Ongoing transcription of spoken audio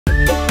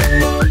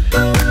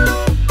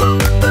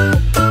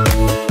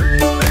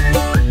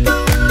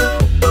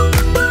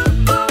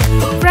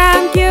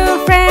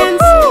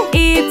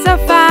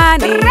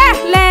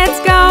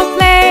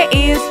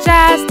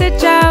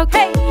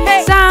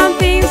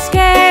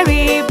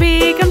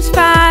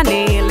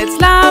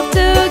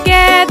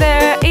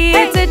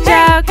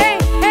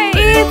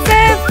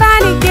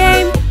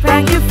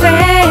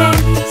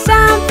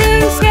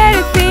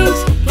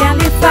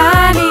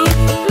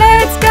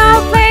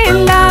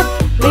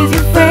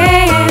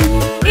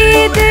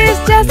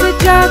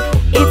joke,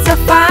 it's so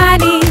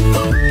funny.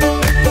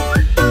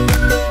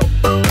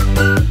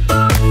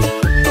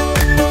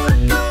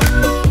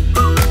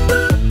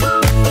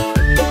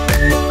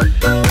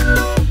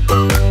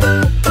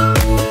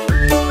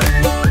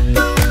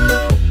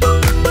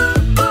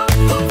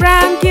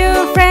 Prank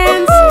your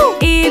friends,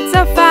 it's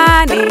so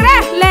funny.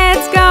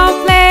 Let's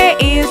go play,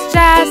 it's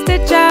just a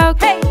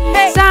joke.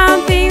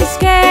 Something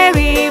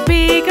scary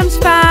becomes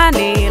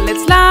funny.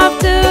 Let's laugh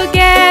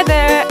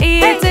together,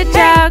 it's a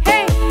joke.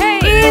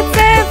 It's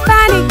a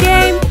funny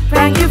game,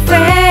 prank your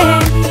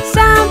friend.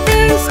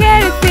 Something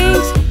scary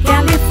things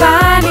can be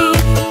funny.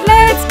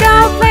 Let's go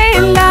play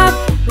and laugh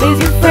with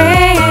your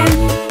friend.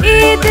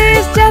 It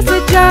is just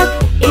a joke,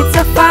 it's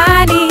so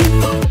funny.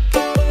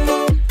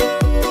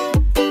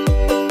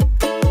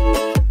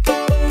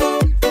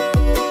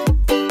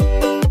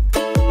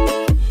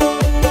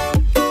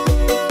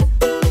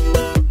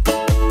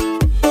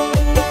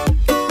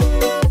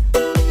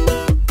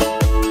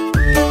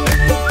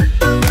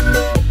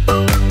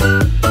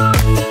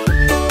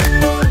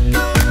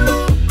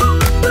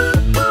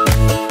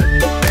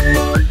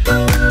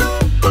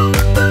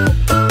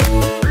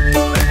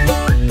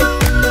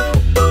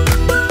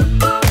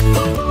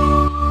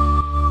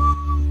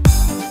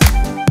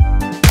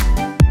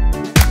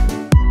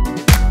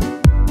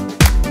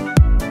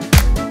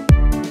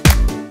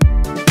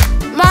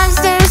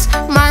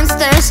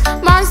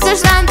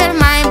 Monsters under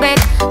my bed.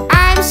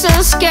 I'm so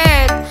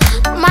scared.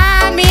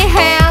 Mommy,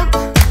 help.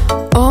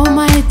 Oh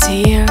my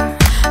dear,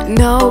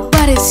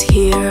 nobody's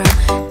here.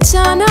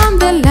 Turn on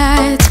the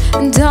lights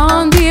and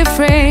don't be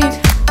afraid.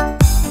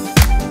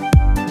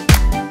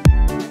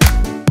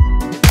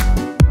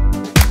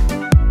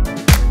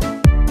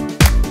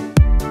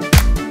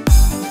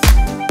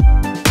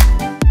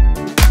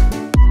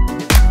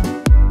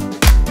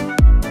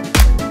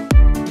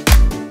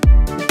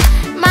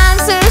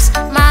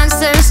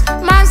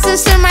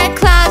 Monsters in my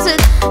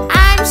closet.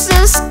 I'm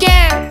so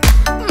scared.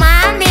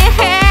 Mommy,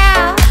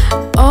 help.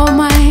 Oh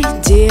my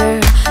dear,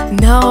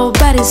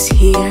 nobody's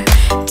here.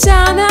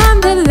 Turn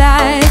on the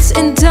lights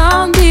and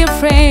don't be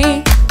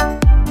afraid.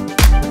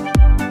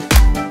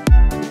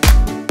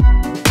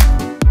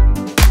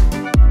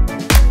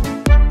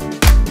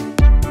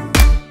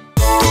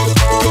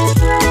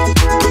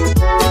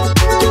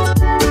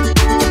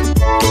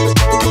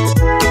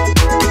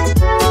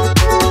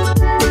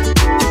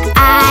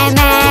 I'm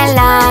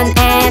alone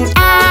and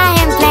I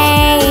am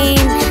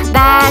playing,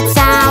 but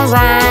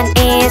someone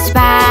is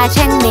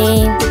watching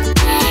me.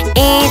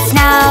 It's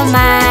no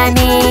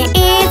mommy,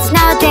 it's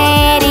no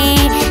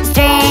daddy.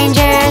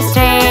 Stranger,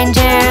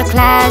 stranger,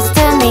 close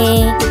to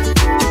me.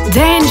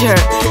 Danger,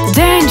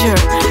 danger,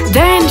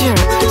 danger,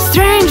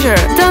 stranger.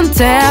 Don't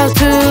tell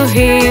to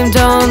him,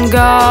 don't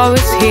go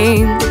with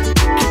him.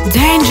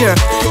 Danger,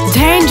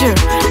 danger,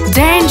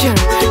 danger,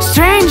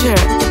 stranger.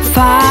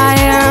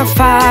 Fire,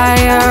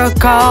 fire,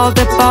 call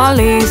the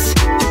police.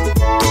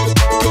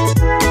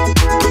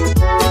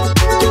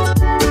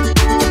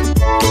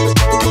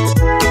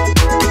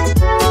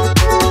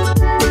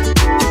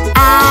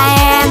 I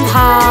am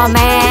home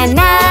and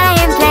I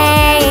am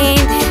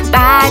playing,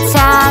 but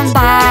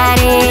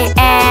somebody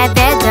at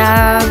the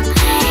door.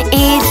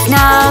 It's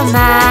no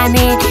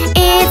mommy,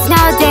 it's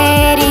no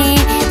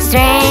daddy.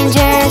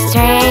 Stranger,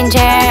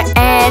 stranger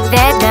at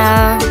the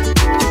door.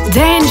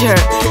 Danger,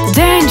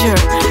 danger,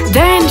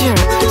 danger,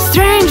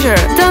 stranger.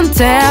 Don't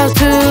tell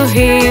to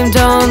him,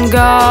 don't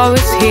go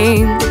with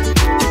him.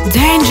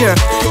 Danger,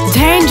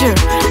 danger,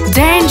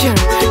 danger,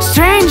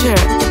 stranger.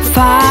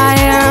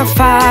 Fire,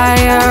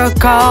 fire,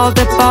 call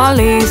the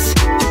police.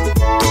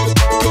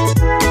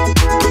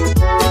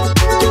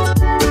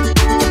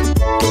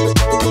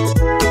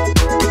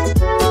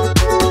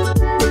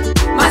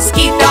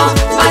 Mosquito,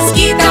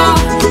 mosquito,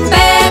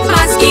 bad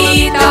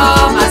mosquito,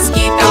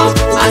 mosquito,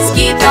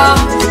 mosquito,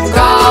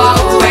 go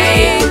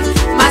away.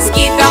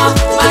 Mosquito,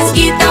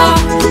 mosquito,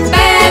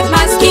 bad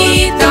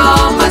mosquito,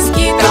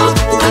 mosquito,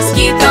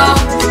 mosquito,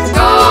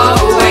 go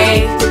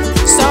away.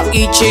 So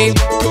itchy,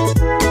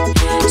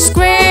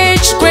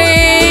 screech,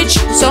 screech,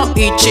 so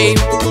itchy.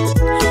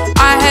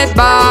 I had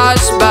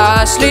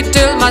buzz,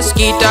 little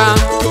mosquito.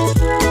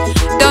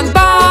 Don't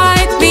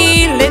bite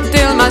me,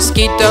 little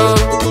mosquito.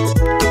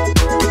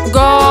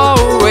 Go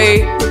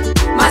away.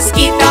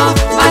 Mosquito,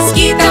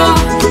 mosquito,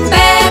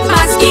 bad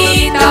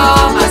mosquito,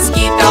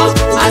 mosquito,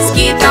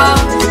 mosquito,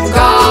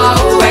 go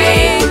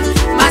away.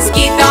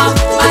 Mosquito,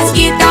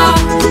 mosquito,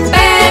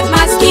 bad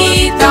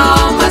mosquito,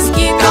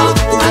 mosquito,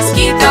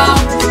 mosquito,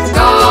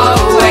 go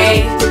away.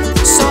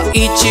 So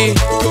itchy,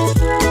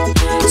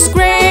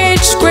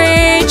 screech,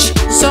 screech,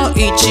 so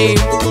itchy.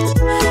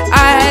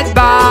 I had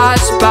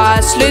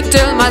buzz,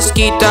 little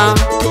mosquito.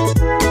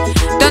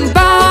 Don't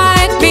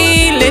bite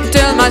me,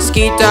 little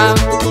mosquito.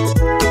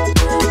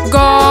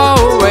 Go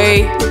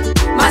away.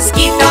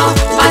 Mosquito,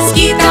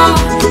 mosquito,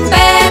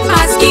 bad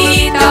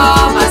mosquito,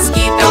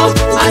 mosquito,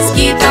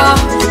 mosquito,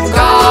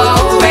 go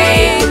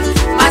away.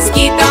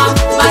 Mosquito,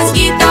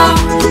 mosquito,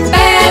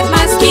 bad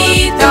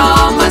mosquito,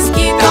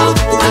 mosquito,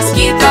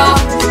 mosquito,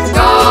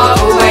 go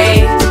away.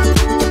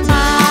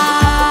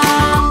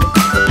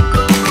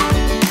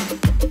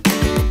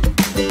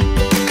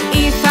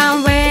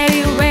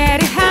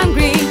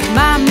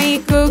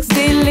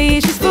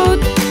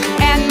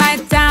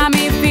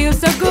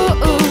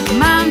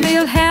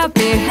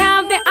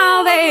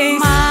 days.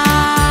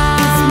 Mom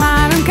is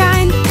smart and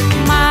kind.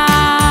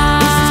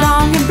 Mom is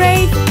strong and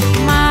brave.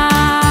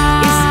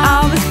 Mom is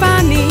always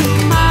funny.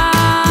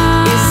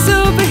 Mom is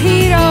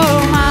superhero.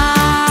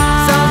 Mom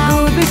so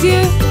good with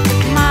you.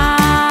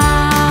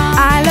 Mom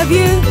I love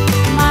you.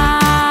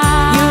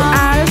 Mom you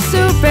are a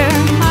super.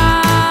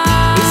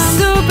 Mom is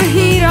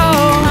superhero.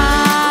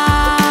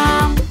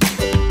 Mom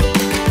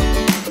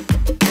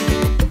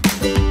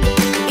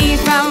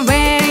if I'm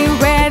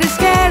very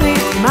scary,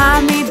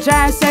 mommy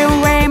drives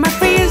away my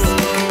fears.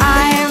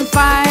 I am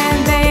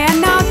fine, they are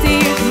not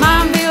tears.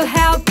 Mom will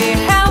help me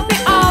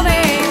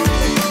always.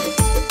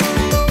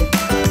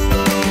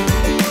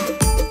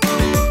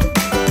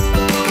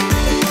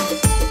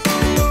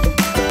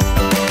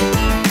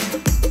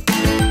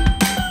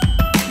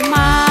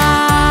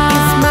 Mom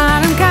is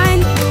smart and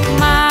kind.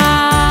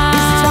 Mom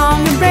is strong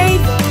and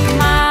brave.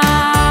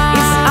 Mom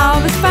is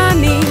always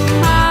funny.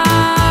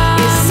 Mom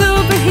is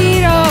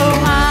superhero.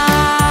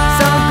 Mom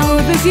so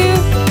good with you.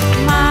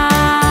 Mom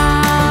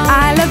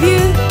I love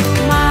you.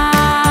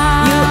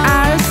 Mom you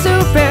are a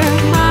super.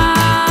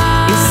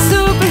 Mom is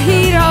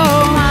superhero.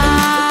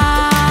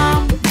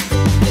 Mom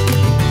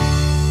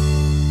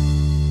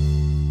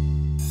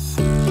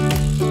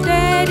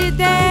Daddy,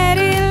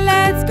 daddy,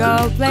 let's go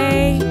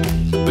play.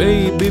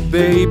 Baby,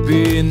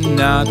 baby,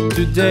 not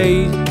today.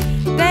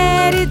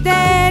 Daddy,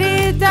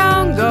 daddy,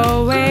 don't go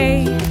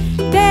away.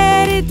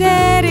 Daddy,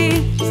 daddy,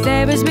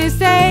 stay with me,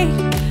 stay.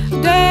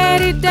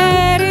 Daddy,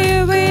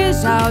 daddy,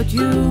 without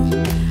you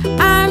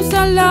I'm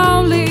so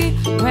lonely,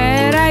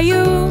 where are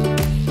you?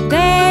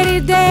 Daddy,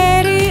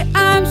 daddy,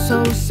 I'm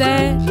so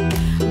sad.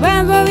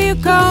 When will you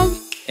come?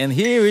 And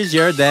here is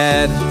your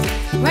dad.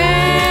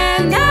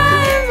 When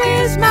I'm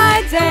with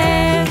my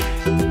dad,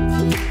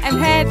 I'm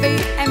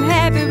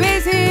happy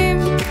with him.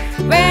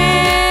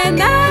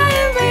 When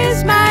I'm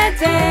with my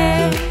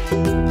dad,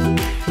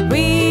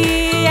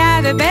 we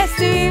are the best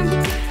team.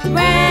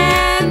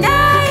 When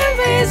I'm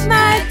with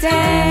my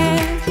dad,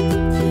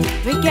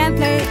 we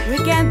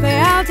can play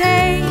all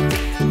day.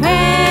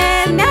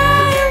 When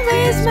I'm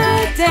with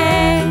my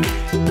dad,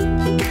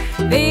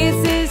 this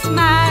is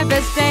my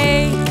best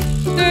day.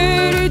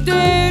 Daddy,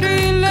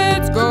 daddy,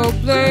 let's go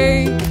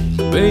play.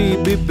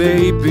 Baby,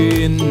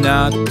 baby,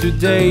 not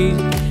today.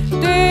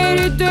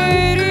 Daddy,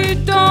 daddy,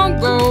 don't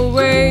go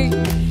away.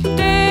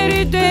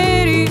 Daddy,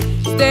 daddy,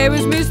 stay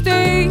with me,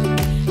 stay.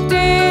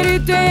 Daddy,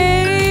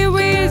 daddy,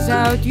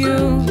 without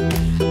you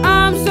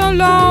I'm so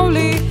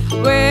lonely,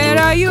 where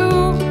are you?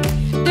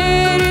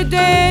 Daddy,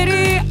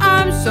 daddy,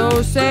 I'm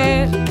so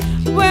sad.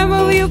 When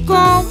will you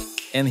come?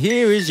 And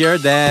here is your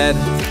dad.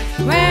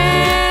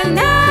 When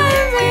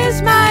I'm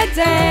with my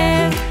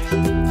dad,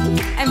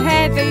 I'm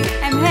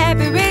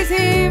happy with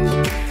him.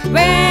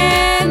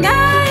 When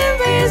I'm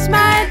with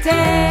my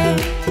dad,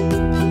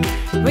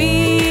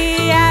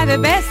 we are the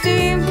best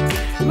team.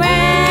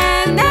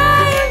 When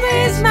I'm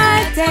with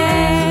my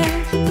dad,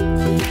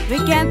 we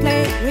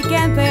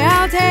can play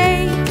all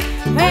day.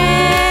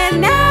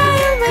 When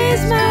I'm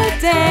with my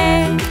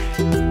dad,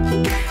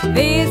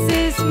 this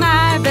is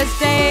my best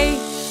day.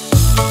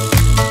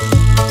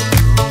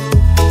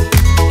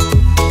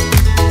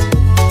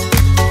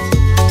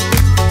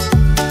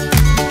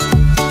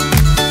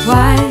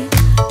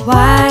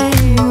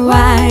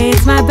 Why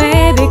is my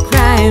baby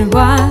crying?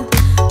 What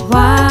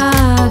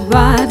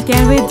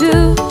can we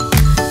do?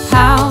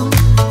 How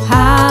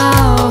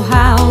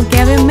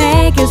can we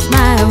make you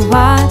smile?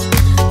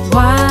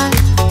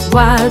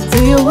 What do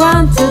you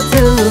want to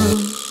do?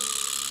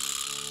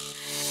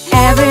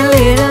 Every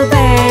little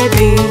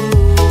baby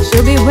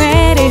should be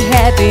very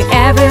happy.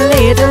 Every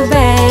little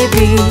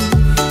baby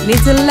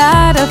needs a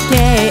lot of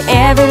care.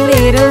 Every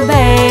little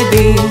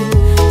baby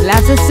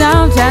loves a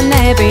song and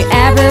happy.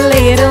 Every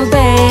little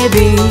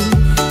baby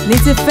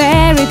needs a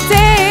fairy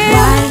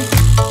tale.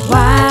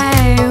 Why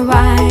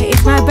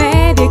is my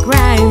baby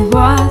crying?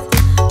 What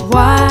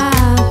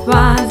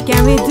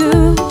can we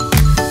do?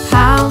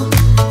 How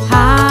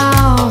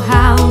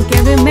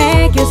can we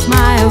make you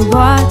smile?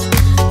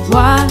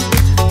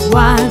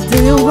 What do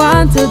you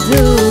want to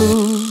do?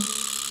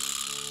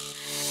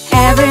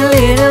 Every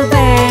little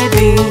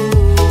baby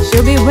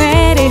should be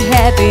very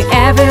happy.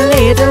 Every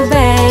little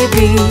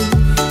baby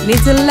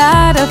needs a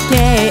lot of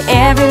care.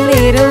 Every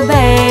little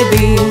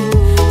baby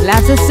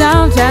loves a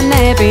song and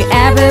happy.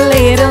 Every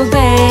little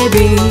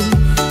baby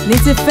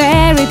needs a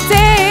fairy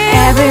tale.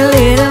 Every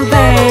little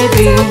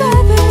baby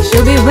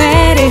should be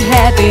very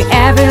happy.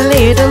 Every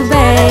little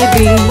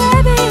baby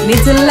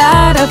needs a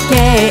lot of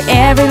care.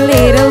 Every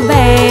little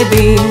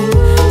baby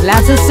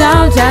loves a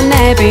song and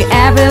happy.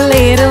 Every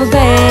little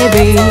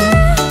baby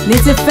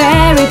needs a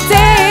fairy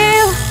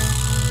tale.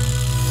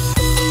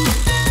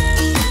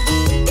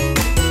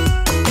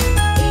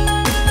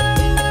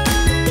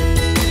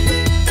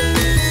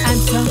 I'm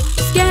so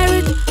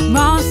scared,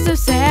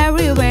 monsters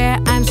everywhere.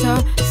 I'm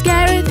so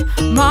scared,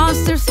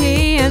 monsters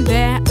here and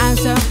there. I'm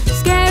so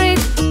scared,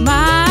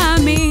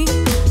 mommy.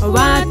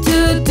 What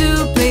to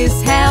do?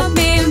 Please help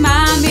me,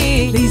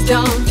 mommy. Please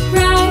don't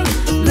cry.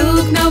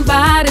 Look,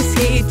 nobody's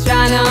here.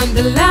 Turn on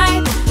the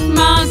light.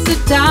 Monster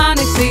don't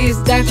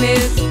exist.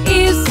 Darkness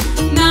is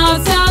not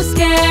so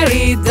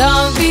scary.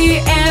 Don't be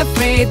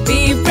afraid,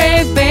 be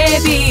brave,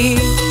 baby.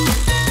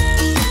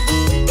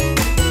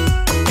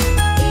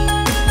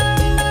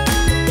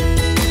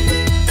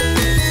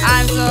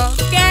 I'm so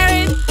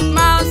scared,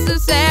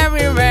 monsters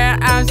everywhere.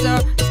 I'm so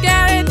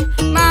scared,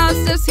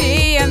 monsters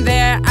here and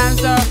there. I'm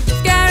so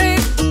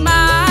scared,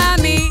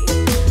 mommy.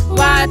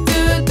 What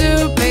to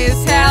do?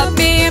 Please help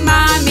me,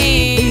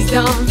 mommy. Please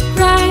don't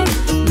cry.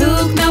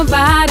 Look,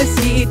 nobody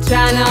see.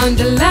 Turn on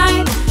the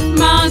light.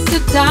 Monster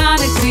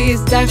don't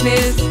exist.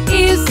 Darkness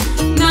is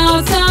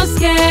not so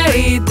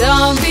scary.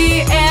 Don't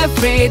be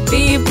afraid.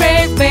 Be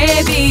brave,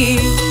 baby.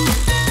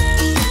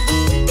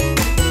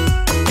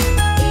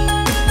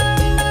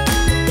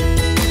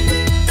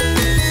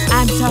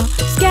 I'm so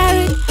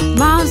scared,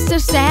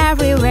 monsters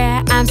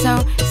everywhere. I'm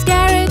so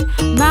scared,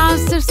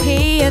 monsters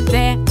here and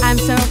there. I'm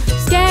so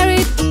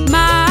scared,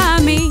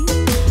 mommy.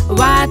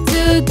 What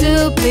to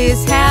do?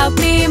 Please help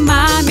me,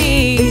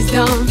 mommy. Please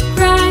don't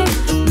cry.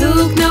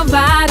 Look,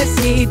 nobody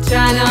see.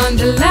 Turn on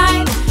the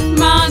light.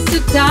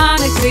 Monster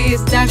don't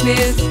exist.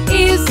 Darkness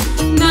is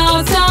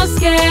not so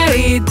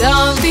scary.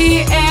 Don't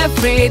be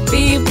afraid.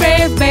 Be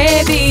brave,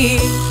 baby.